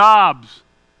our jobs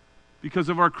because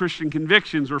of our Christian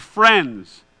convictions, or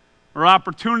friends, or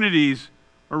opportunities,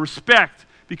 or respect,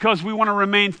 because we want to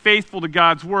remain faithful to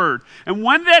God's word. And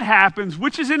when that happens,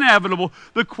 which is inevitable,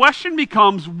 the question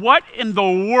becomes, what in the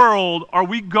world are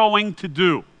we going to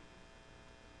do?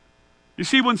 You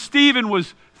see, when Stephen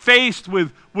was faced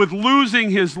with losing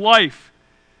his life,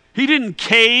 he didn't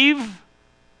cave,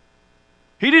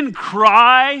 he didn't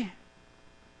cry,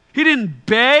 he didn't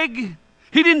beg,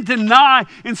 he didn't deny.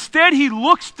 Instead, he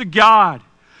looks to God.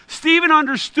 Stephen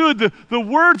understood the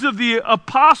words of the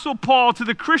Apostle Paul to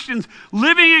the Christians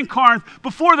living in Corinth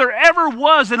before there ever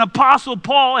was an Apostle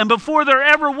Paul and before there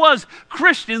ever was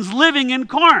Christians living in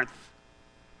Corinth.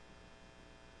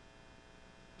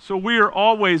 So we are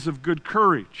always of good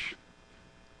courage.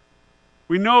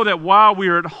 We know that while we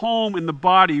are at home in the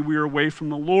body, we are away from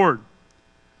the Lord.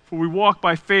 For we walk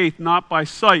by faith, not by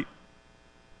sight.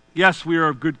 Yes, we are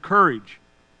of good courage.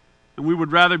 And we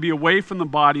would rather be away from the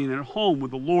body and at home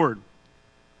with the Lord.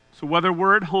 So whether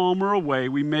we're at home or away,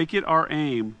 we make it our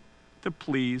aim to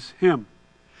please Him.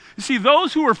 You see,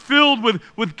 those who are filled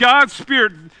with God's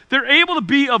Spirit, they're able to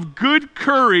be of good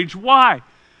courage. Why?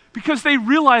 Because they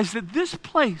realize that this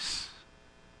place,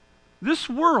 this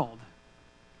world,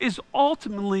 is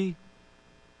ultimately,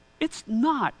 it's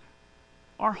not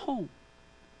our home.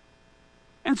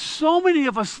 And so many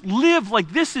of us live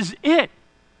like this is it.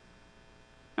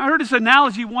 I heard this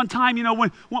analogy one time,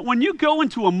 when you go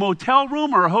into a motel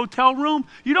room or a hotel room,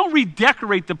 you don't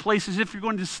redecorate the place as if you're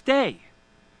going to stay.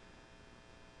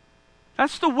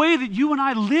 That's the way that you and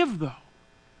I live, though.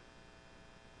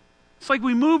 It's like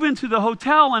we move into the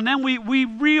hotel and then we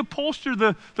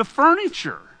reupholster the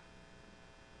furniture.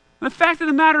 The fact of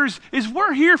the matter is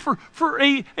we're here for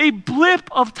a blip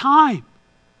of time.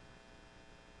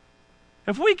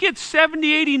 If we get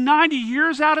 70, 80, 90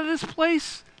 years out of this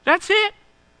place, That's it.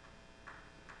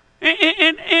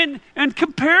 And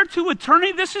compared to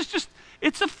eternity, this is just,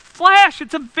 it's a flash,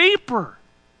 it's a vapor.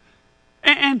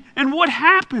 And what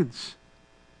happens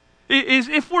is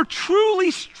if we're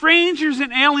truly strangers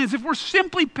and aliens, if we're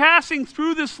simply passing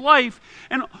through this life,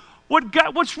 and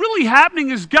what's really happening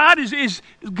is God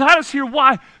got us here,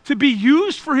 why? To be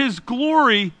used for His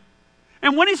glory.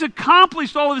 And when He's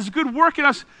accomplished all of His good work in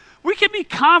us, we can be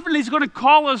confident He's going to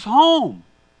call us home.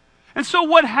 And so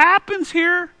what happens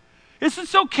here is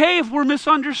it's okay if we're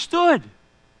misunderstood.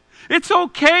 It's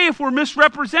okay if we're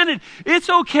misrepresented. It's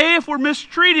okay if we're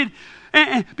mistreated.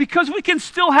 And because we can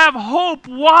still have hope.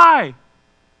 Why?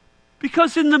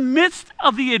 Because in the midst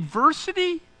of the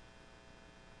adversity,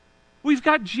 we've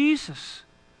got Jesus.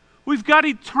 We've got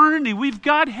eternity. We've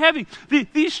got heaven.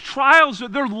 These trials,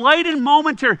 they're light and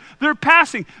momentary. They're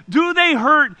passing. Do they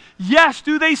hurt? Yes.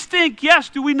 Do they stink? Yes.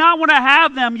 Do we not want to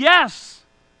have them? Yes.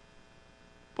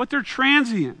 But they're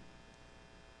transient.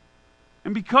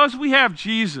 And because we have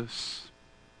Jesus,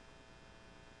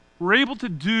 we're able to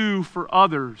do for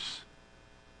others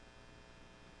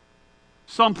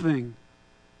something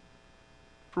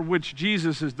for which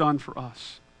Jesus has done for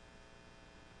us.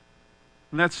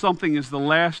 And that something is the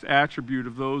last attribute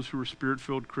of those who are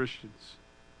Spirit-filled Christians.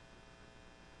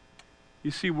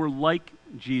 You see, we're like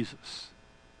Jesus.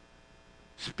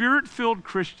 Spirit-filled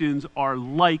Christians are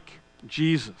like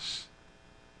Jesus.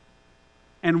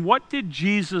 And what did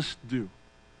Jesus do?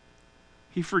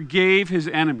 He forgave His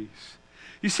enemies.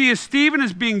 You see, as Stephen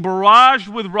is being barraged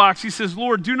with rocks, he says,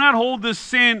 Lord, do not hold this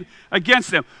sin against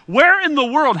them. Where in the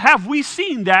world have we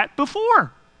seen that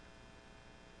before?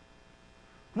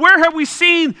 Where have we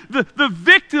seen the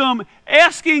victim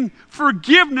asking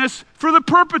forgiveness for the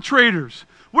perpetrators?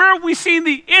 Where have we seen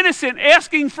the innocent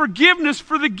asking forgiveness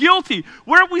for the guilty?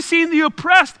 Where have we seen the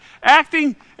oppressed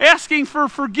asking for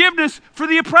forgiveness for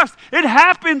the oppressed? It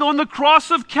happened on the cross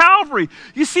of Calvary.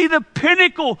 You see, the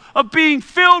pinnacle of being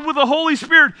filled with the Holy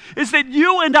Spirit is that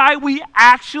you and I, we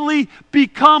actually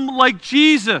become like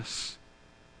Jesus.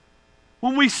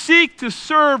 When we seek to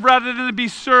serve rather than to be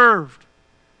served.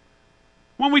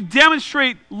 When we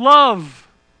demonstrate love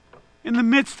in the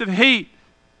midst of hate.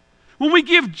 When we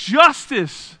give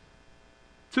justice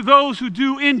to those who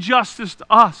do injustice to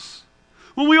us.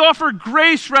 When we offer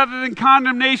grace rather than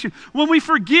condemnation. When we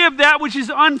forgive that which is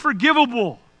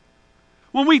unforgivable.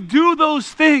 When we do those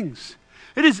things,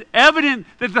 it is evident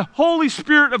that the Holy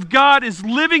Spirit of God is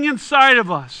living inside of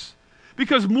us.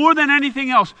 Because more than anything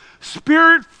else,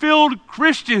 Spirit-filled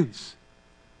Christians,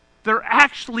 they're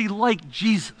actually like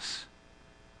Jesus.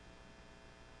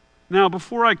 Now,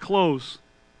 before I close,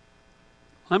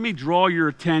 let me draw your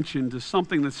attention to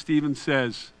something that Stephen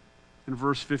says in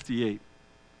verse 58.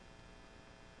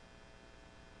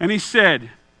 And he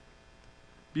said,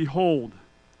 Behold,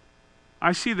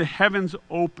 I see the heavens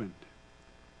opened,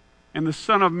 and the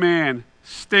Son of Man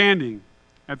standing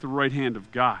at the right hand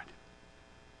of God.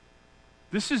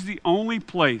 This is the only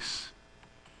place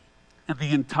in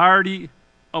the entirety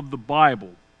of the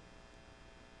Bible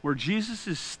where Jesus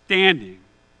is standing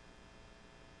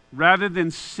rather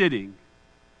than sitting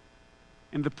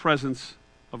in the presence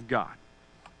of God.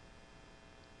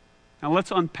 Now let's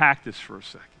unpack this for a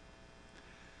second.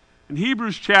 In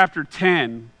Hebrews chapter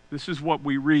 10, this is what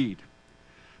we read.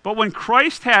 But when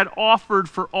Christ had offered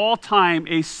for all time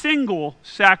a single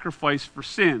sacrifice for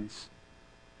sins,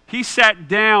 He sat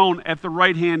down at the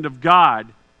right hand of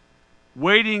God,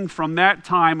 waiting from that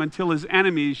time until His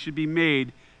enemies should be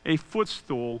made a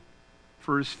footstool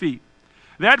for His feet.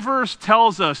 That verse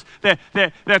tells us that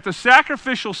the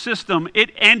sacrificial system,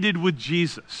 it ended with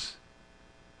Jesus.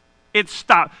 It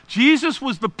stopped. Jesus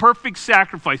was the perfect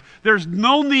sacrifice. There's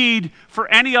no need for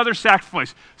any other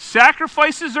sacrifice.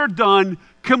 Sacrifices are done,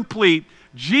 complete.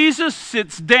 Jesus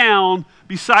sits down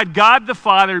beside God the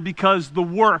Father because the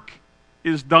work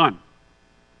is done.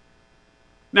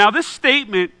 Now, this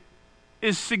statement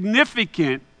is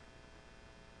significant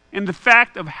in the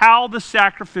fact of how the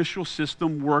sacrificial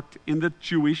system worked in the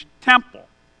Jewish temple.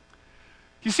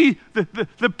 You see,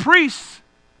 the priests,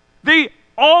 they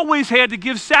always had to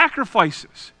give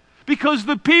sacrifices because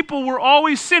the people were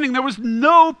always sinning. There was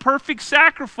no perfect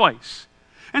sacrifice.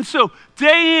 And so,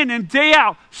 day in and day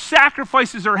out,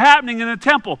 sacrifices are happening in the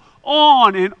temple,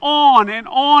 on and on and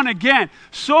on again.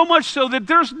 So much so that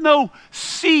there's no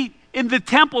seat in the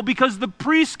temple because the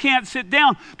priests can't sit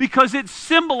down because it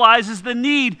symbolizes the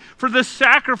need for the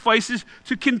sacrifices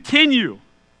to continue.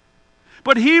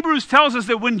 But Hebrews tells us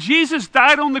that when Jesus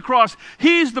died on the cross,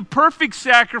 He's the perfect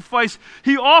sacrifice.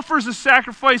 He offers a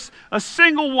sacrifice, a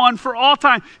single one for all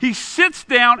time. He sits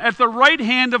down at the right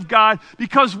hand of God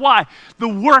because why? The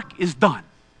work is done.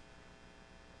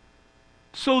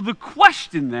 So the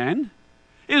question then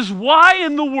is, why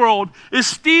in the world is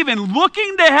Stephen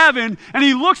looking to heaven, and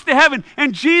he looks to heaven,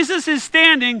 and Jesus is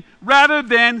standing rather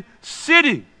than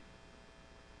sitting?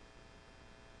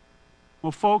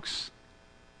 Well, folks,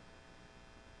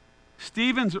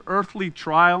 Stephen's earthly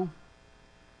trial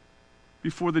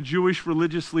before the Jewish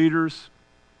religious leaders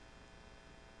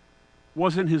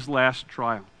wasn't his last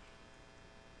trial.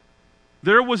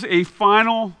 There was a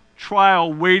final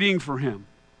trial waiting for him.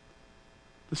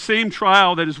 The same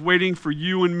trial that is waiting for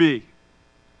you and me.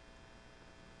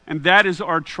 And that is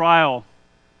our trial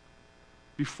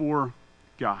before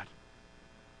God.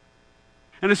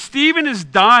 And as Stephen is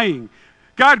dying,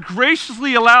 God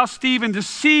graciously allows Stephen to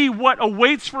see what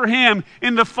awaits for him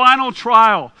in the final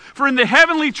trial. For in the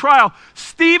heavenly trial,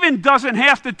 Stephen doesn't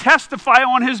have to testify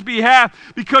on his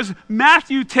behalf, because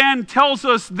Matthew 10 tells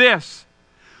us this.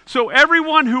 So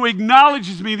everyone who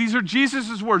acknowledges me, these are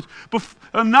Jesus' words,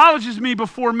 acknowledges me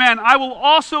before men, I will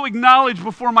also acknowledge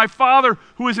before my Father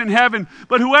who is in heaven.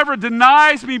 But whoever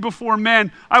denies me before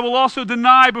men, I will also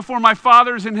deny before my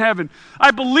Father who is in heaven.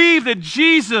 I believe that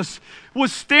Jesus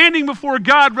was standing before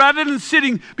God rather than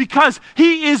sitting, because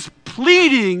he is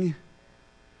pleading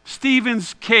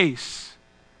Stephen's case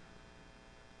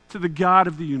to the God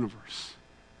of the universe.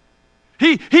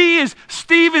 He is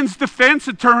Stephen's defense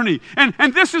attorney.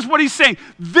 And this is what he's saying.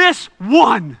 This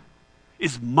one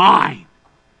is mine.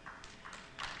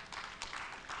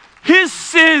 His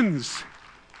sins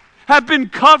have been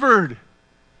covered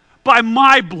by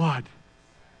my blood.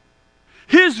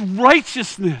 His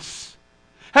righteousness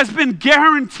has been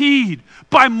guaranteed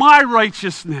by my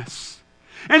righteousness.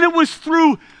 And it was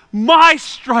through my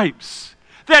stripes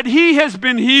that he has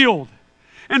been healed.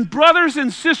 And brothers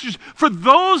and sisters, for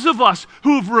those of us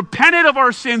who have repented of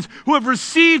our sins, who have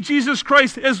received Jesus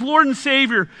Christ as Lord and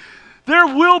Savior, there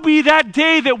will be that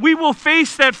day that we will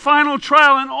face that final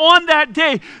trial. And on that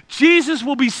day, Jesus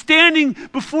will be standing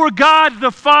before God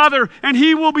the Father, and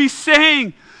he will be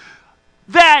saying,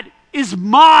 that is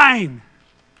mine.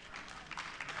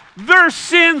 Their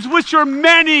sins, which are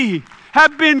many,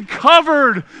 have been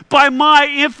covered by my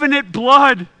infinite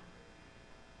blood.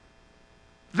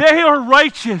 They are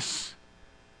righteous.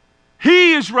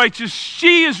 He is righteous.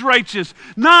 She is righteous.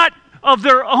 Not of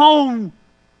their own,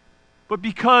 but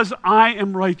because I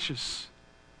am righteous.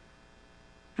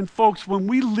 And folks, when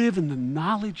we live in the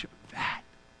knowledge of that,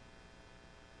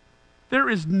 there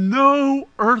is no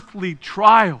earthly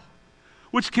trial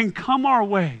which can come our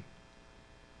way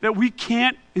that we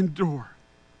can't endure,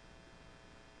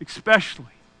 especially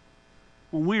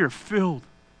when we are filled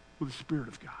with the Spirit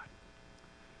of God.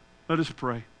 Let us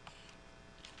pray.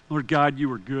 Lord God,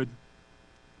 you are good.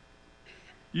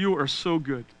 You are so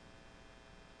good.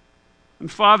 And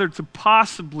Father, to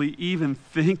possibly even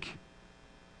think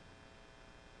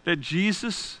that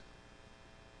Jesus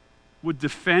would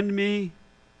defend me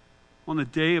on the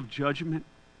day of judgment,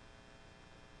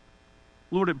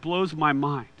 Lord, it blows my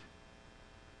mind.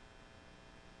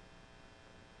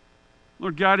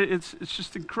 Lord God, it's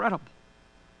just incredible.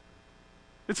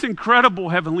 It's incredible,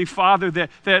 Heavenly Father,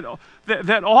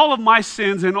 that all of my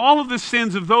sins and all of the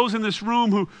sins of those in this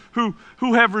room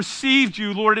who have received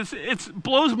you, Lord, it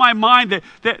blows my mind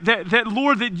that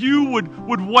Lord, that you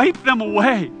would wipe them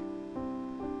away.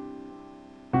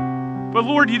 But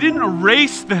Lord, you didn't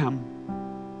erase them.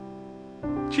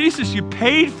 Jesus, you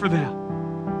paid for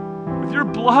them with your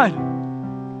blood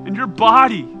and your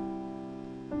body.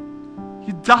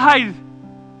 You died.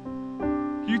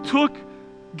 You took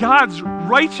God's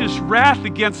righteous wrath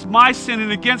against my sin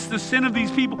and against the sin of these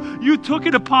people. You took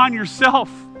it upon yourself.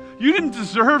 You didn't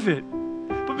deserve it.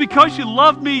 But because you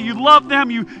loved me, you loved them,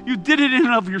 you did it in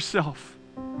and of yourself.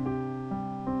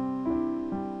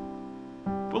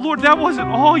 But Lord, that wasn't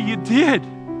all you did.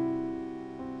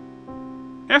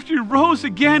 After you rose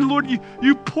again, Lord,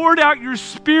 you poured out your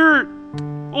Spirit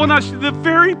on us, the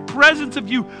very presence of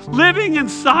you living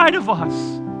inside of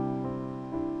us.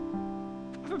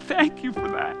 Thank you for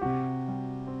that.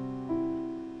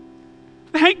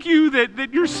 Thank you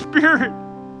that your Spirit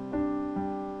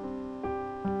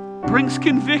brings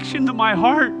conviction to my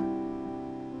heart,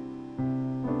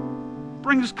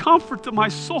 brings comfort to my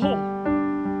soul,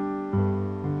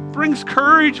 brings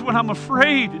courage when I'm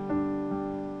afraid,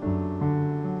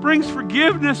 brings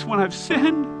forgiveness when I've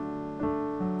sinned,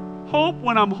 hope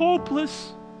when I'm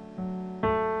hopeless.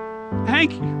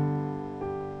 Thank you.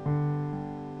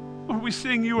 Lord, we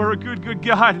sing, you are a good, good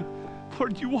God.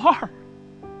 Lord, you are.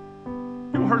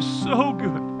 You are so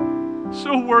good.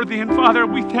 So worthy. And Father,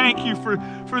 we thank you for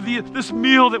this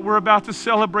meal that we're about to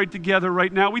celebrate together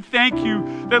right now. We thank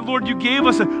you that, Lord, you gave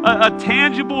us a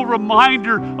tangible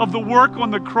reminder of the work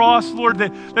on the cross, Lord,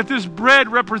 that this bread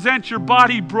represents your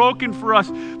body broken for us.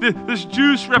 This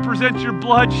juice represents your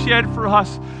blood shed for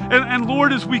us. And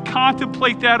Lord, as we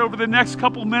contemplate that over the next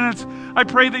couple minutes, I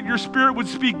pray that your Spirit would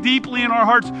speak deeply in our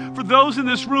hearts. For those in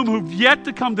this room who've yet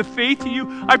to come to faith in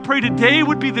you, I pray today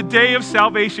would be the day of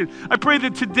salvation. I pray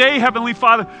that today, Heavenly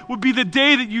Father, would be the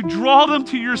day that you draw them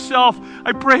to yourself.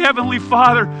 I pray, Heavenly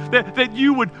Father, that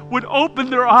you would open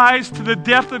their eyes to the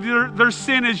depth of their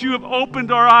sin as you have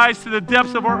opened our eyes to the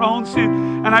depths of our own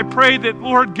sin. And I pray that,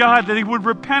 Lord God, that they would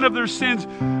repent of their sins,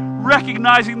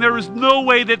 recognizing there is no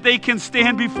way that they can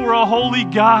stand before a holy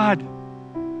God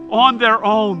on their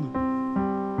own.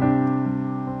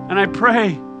 And I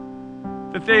pray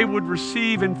that they would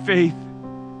receive in faith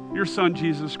your Son,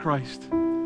 Jesus Christ.